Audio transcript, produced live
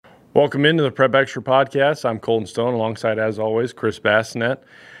Welcome into the Prep Extra podcast. I'm Colton Stone, alongside, as always, Chris Bassinet.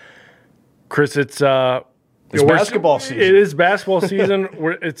 Chris, it's basketball season. It is basketball season.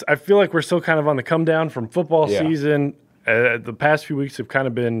 I feel like we're still kind of on the come down from football season. The past few weeks have kind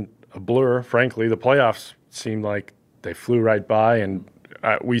of been a blur, frankly. The playoffs seemed like they flew right by, and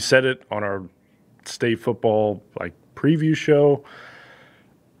we said it on our state football preview show.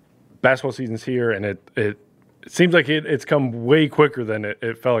 Basketball season's here, and it seems like it's come way quicker than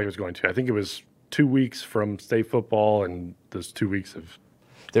it felt like it was going to. I think it was 2 weeks from state football, and those 2 weeks have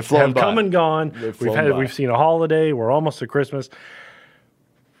come and gone. We've seen a holiday. We're almost to Christmas.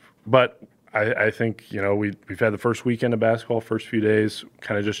 But I think, we've had the first weekend of basketball, first few days,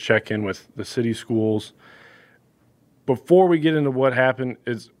 kind of just check in with the city schools. Before we get into what happened,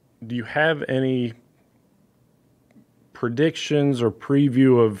 do you have any predictions or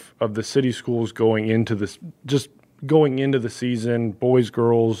preview of the city schools going into this, just going into the season, boys,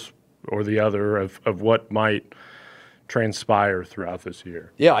 girls, or the other, of what might transpire throughout this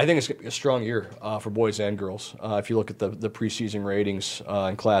year? Yeah, I think it's going to be a strong year for boys and girls. If you look at the preseason ratings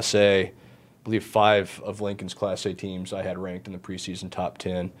in Class A, I believe 5 of Lincoln's Class A teams I had ranked in the preseason top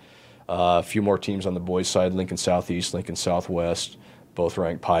 10. A few more teams on the boys' side, Lincoln Southeast, Lincoln Southwest, both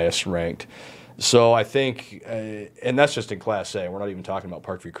ranked, Pius ranked. So I think, and that's just in Class A. We're not even talking about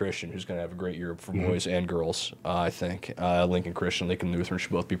Parkview Christian, who's going to have a great year for boys and girls, I think. Lincoln Christian, Lincoln Lutheran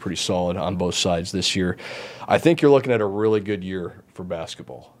should both be pretty solid on both sides this year. I think you're looking at a really good year for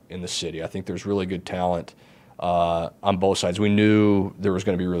basketball in the city. I think there's really good talent on both sides. We knew there was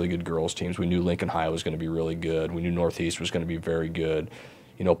going to be really good girls teams. We knew Lincoln High was going to be really good. We knew Northeast was going to be very good.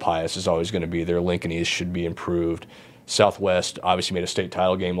 Pius is always going to be there. Lincoln East should be improved. Southwest obviously made a state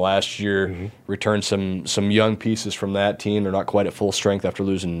title game last year, returned some young pieces from that team. They're not quite at full strength after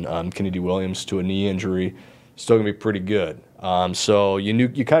losing Kennedy Williams to a knee injury. Still going to be pretty good. So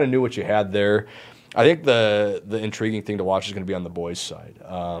you kind of knew what you had there. I think the intriguing thing to watch is going to be on the boys' side.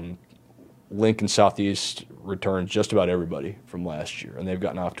 Lincoln Southeast returned just about everybody from last year, and they've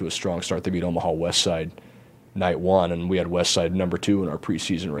gotten off to a strong start. They beat Omaha Westside night 1, and we had Westside number 2 in our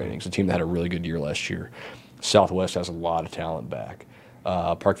preseason ratings, a team that had a really good year last year. Southwest has a lot of talent back.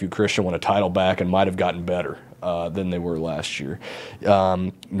 Parkview Christian won a title back and might have gotten better than they were last year.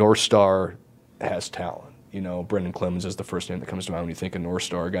 North Star has talent. Brendan Clemens is the first name that comes to mind when you think of North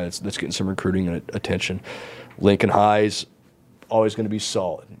Star, a guy that's getting some recruiting attention. Lincoln High's always going to be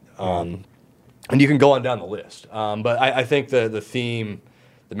solid. And you can go on down the list. But I think the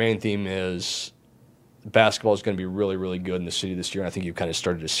main theme is basketball is going to be really, really good in the city this year, and I think you've kind of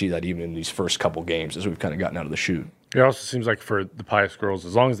started to see that even in these first couple games as we've kind of gotten out of the chute. It also seems like for the Pius girls,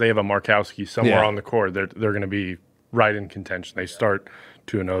 as long as they have a Markowski somewhere on the court, they're going to be right in contention. They start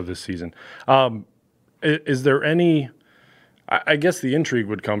 2-0 this season. Is there any – I guess the intrigue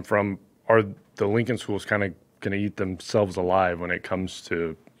would come from, are the Lincoln schools kind of going to eat themselves alive when it comes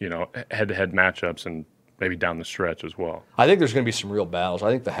to, head-to-head matchups and maybe down the stretch as well? I think there's going to be some real battles.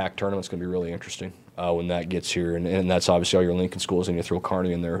 I think the HAC tournament's going to be really interesting when that gets here, and that's obviously all your Lincoln schools, and you throw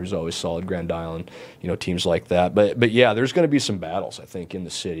Kearney in there, who's always solid, Grand Island, teams like that. But yeah, there's going to be some battles, I think, in the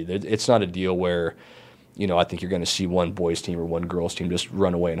city. It's not a deal where, I think you're going to see one boys team or one girls team just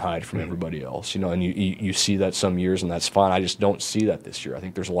run away and hide from everybody else. And you see that some years, and that's fine. I just don't see that this year. I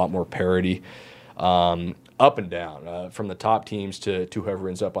think there's a lot more parity up and down, from the top teams to whoever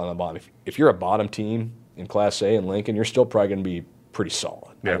ends up on the bottom. If you're a bottom team in Class A in Lincoln, you're still probably going to be pretty solid.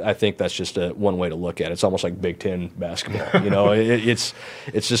 Yeah. I think that's just one way to look at it. It's almost like Big Ten basketball. It's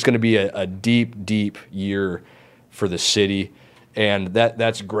just going to be a deep, deep year for the city, and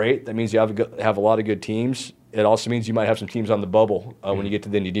that's great. That means you have a lot of good teams. It also means you might have some teams on the bubble when you get to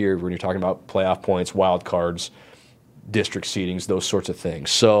the end of the year, when you're talking about playoff points, wild cards, district seedings, those sorts of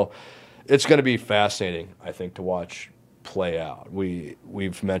things. So it's going to be fascinating, I think, to watch play out.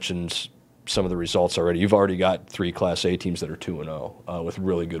 We've mentioned some of the results already. You've already got 3 Class A teams that are 2-0 with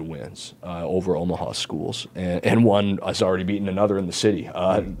really good wins over Omaha schools, and one has already beaten another in the city.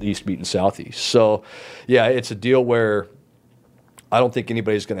 East beaten Southeast. So, yeah, it's a deal where I don't think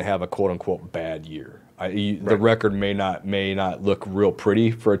anybody's going to have a quote unquote bad year. The record may not look real pretty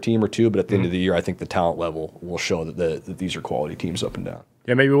for a team or two, but at the end of the year, I think the talent level will show that these are quality teams up and down.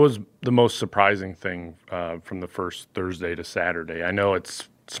 Yeah, maybe it was the most surprising thing from the first Thursday to Saturday. I know it's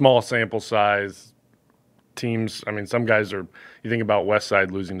small sample size teams. I mean, some guys you think about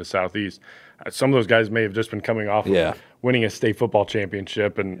Westside losing to Southeast. Some of those guys may have just been coming off of winning a state football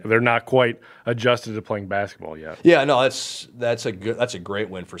championship, and they're not quite adjusted to playing basketball yet. Yeah, no, that's a great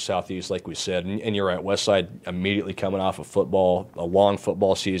win for Southeast, like we said. And you're right, Westside immediately coming off of football, a long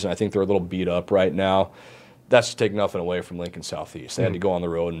football season. I think they're a little beat up right now. that's to take nothing away from Lincoln Southeast. They had to go on the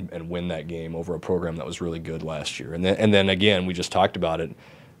road and win that game over a program that was really good last year. And then again, we just talked about it.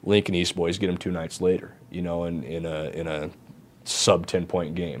 Lincoln East boys get them 2 nights later, in a sub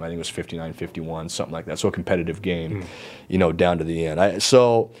 10-point game. I think it was 59-51, something like that. So a competitive game, down to the end.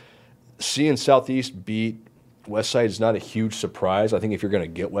 So seeing Southeast beat Westside is not a huge surprise. I think if you're going to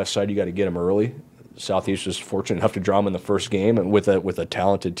get Westside, you got to get them early. Southeast was fortunate enough to draw them in the first game and with a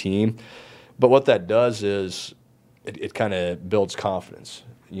talented team. But what that does is it kind of builds confidence.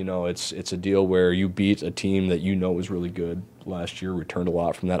 It's a deal where you beat a team that was really good last year, returned a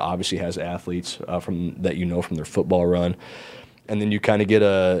lot from that, obviously has athletes from their football run. And then you kind of get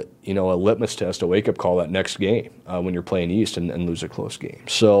a litmus test, a wake-up call that next game when you're playing East and lose a close game.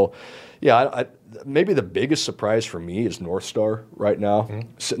 So, yeah, maybe the biggest surprise for me is North Star right now,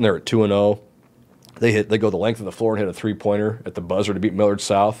 sitting there at 2-0. They go the length of the floor and hit a three-pointer at the buzzer to beat Millard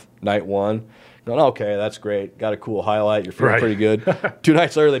South, night one. Going, okay, that's great. Got a cool highlight. You're feeling pretty good. 2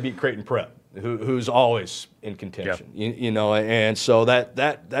 nights later, they beat Creighton Prep, who's always in contention. Yep. And so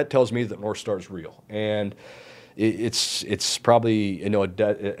that tells me that North Star is real. And it's probably,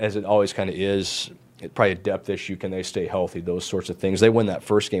 as it always kind of is, it's probably a depth issue. Can they stay healthy? Those sorts of things. They win that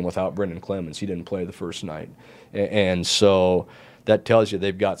first game without Brendan Clemens. He didn't play the first night. And so that tells you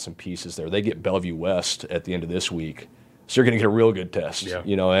they've got some pieces there. They get Bellevue West at the end of this week. So you're going to get a real good test,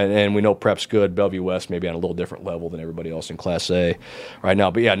 and we know Prep's good. Bellevue West maybe on a little different level than everybody else in Class A right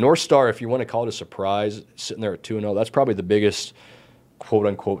now. But, yeah, North Star, if you want to call it a surprise, sitting there at 2-0, that's probably the biggest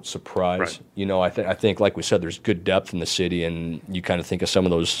quote-unquote surprise. Right. I think, like we said, there's good depth in the city, and you kind of think of some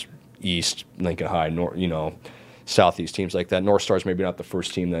of those East, Lincoln High, Southeast teams like that. North Star's maybe not the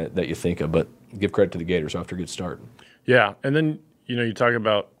first team that you think of, but give credit to the Gators after a good start. Yeah, and then, you talk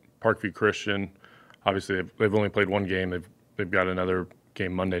about Parkview Christian. Obviously, they've only played one game. They've got another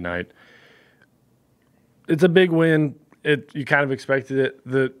game Monday night. It's a big win. You kind of expected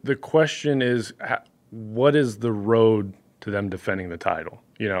it. The question is, what is the road to them defending the title?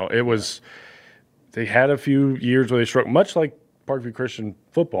 They had a few years where they struggled, much like Parkview Christian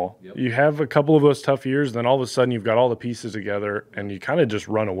football. Yep. You have a couple of those tough years, then all of a sudden you've got all the pieces together, and you kind of just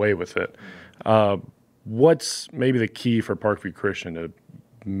run away with it. What's maybe the key for Parkview Christian to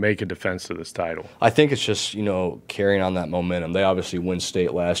make a defense to this title? I think it's just, carrying on that momentum. They obviously win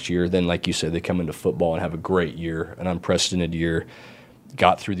state last year. Then, like you said, they come into football and have a great year, an unprecedented year.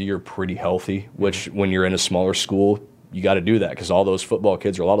 Got through the year pretty healthy, which when you're in a smaller school, you got to do that because a lot of those football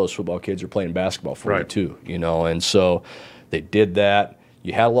kids are playing basketball for you too, And so they did that.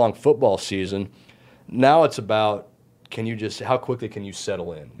 You had a long football season. Now it's about how quickly can you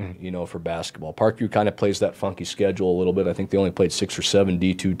settle in, for basketball. Parkview kind of plays that funky schedule a little bit. I think they only played 6 or 7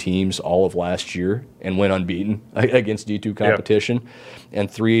 D2 teams all of last year and went unbeaten against D2 competition. Yep.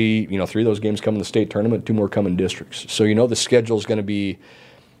 And 3 of those games come in the state tournament, 2 more come in districts. So, the schedule is going to be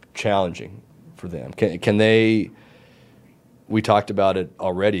challenging for them. Can they – we talked about it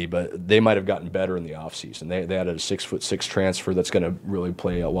already, but they might have gotten better in the offseason. They added a 6'6" transfer that's going to really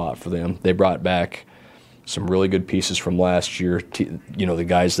play a lot for them. They brought back some really good pieces from last year, the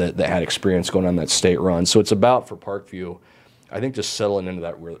guys that had experience going on that state run. So it's about, for Parkview, I think just settling into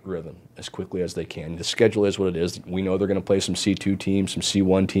that rhythm as quickly as they can. The schedule is what it is. We know they're going to play some C2 teams, some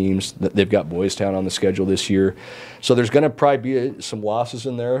C1 teams. They've got Boys Town on the schedule this year. So there's going to probably be some losses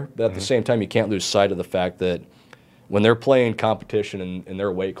in there, but at the same time, you can't lose sight of the fact that when they're playing competition in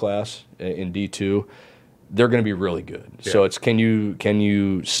their weight class in D2, they're going to be really good. Yeah. So it's can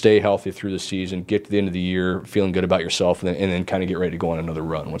you stay healthy through the season, get to the end of the year feeling good about yourself, and then kind of get ready to go on another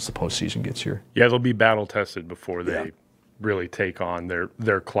run once the postseason gets here. Yeah, they'll be battle tested before they really take on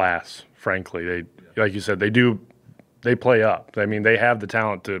their class. Frankly, they like you said, they play up. I mean, they have the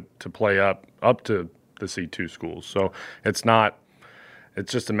talent to play up to the C2 schools. So it's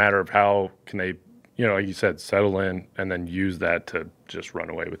just a matter of how can they, like you said, settle in and then use that to just run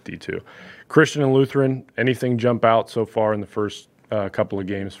away with D2. Christian and Lutheran, anything jump out so far in the first couple of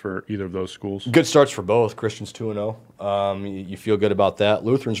games for either of those schools? Good starts for both. Christian's 2-0. You feel good about that.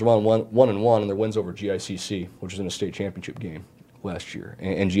 Lutheran's won 1-1 in their wins over GICC, which was in a state championship game last year.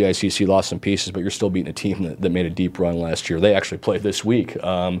 And GICC lost some pieces, but you're still beating a team that made a deep run last year. They actually play this week.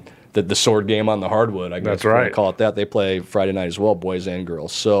 The sword game on the hardwood, I guess. That's right. Call it that. They play Friday night as well, boys and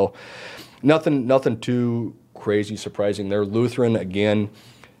girls. So nothing too crazy surprising there. Lutheran again,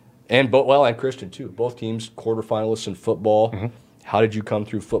 and Christian too. Both teams quarterfinalists in football. Mm-hmm. How did you come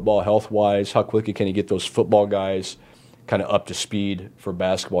through football health-wise? How quickly can you get those football guys kind of up to speed for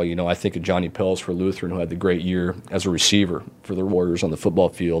basketball. You know, I think of Johnny Pels for Lutheran, who had the great year as a receiver for the Warriors on the football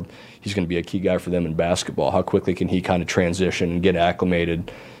field. He's going to be a key guy for them in basketball. How quickly can he kind of transition and get acclimated,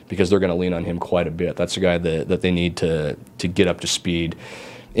 because they're going to lean on him quite a bit. That's a guy that they need to get up to speed.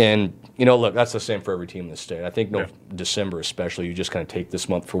 And, you know, look, that's the same for every team in the state. I think December especially, you just kind of take this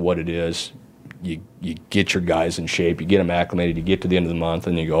month for what it is. You get your guys in shape, you get them acclimated, you get to the end of the month,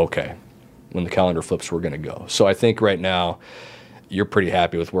 and you go, okay, when the calendar flips, we're going to go. So I think right now you're pretty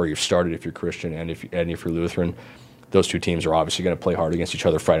happy with where you've started if you're Christian and if you're Lutheran. Those two teams are obviously going to play hard against each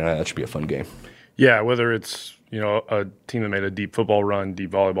other Friday night. That should be a fun game. Yeah, whether it's, you know, a team that made a deep football run,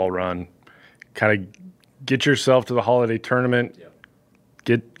 deep volleyball run, kind of get yourself to the holiday tournament,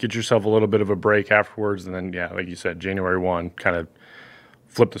 get yourself a little bit of a break afterwards, and then, yeah, like you said, January 1, kind of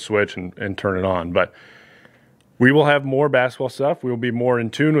flip the switch and turn it on. But we will have more basketball stuff. We will be more in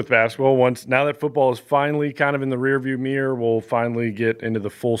tune with basketball now that football is finally kind of in the rearview mirror. We'll finally get into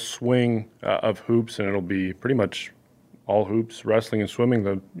the full swing of hoops, and it'll be pretty much all hoops, wrestling, and swimming.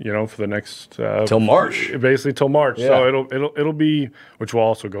 For the next till March, basically till March. Yeah. So it'll be, which will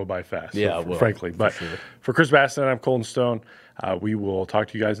also go by fast. Yeah, frankly. But for Chris Bassett, I'm Colton Stone. We will talk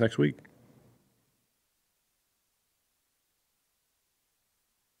to you guys next week.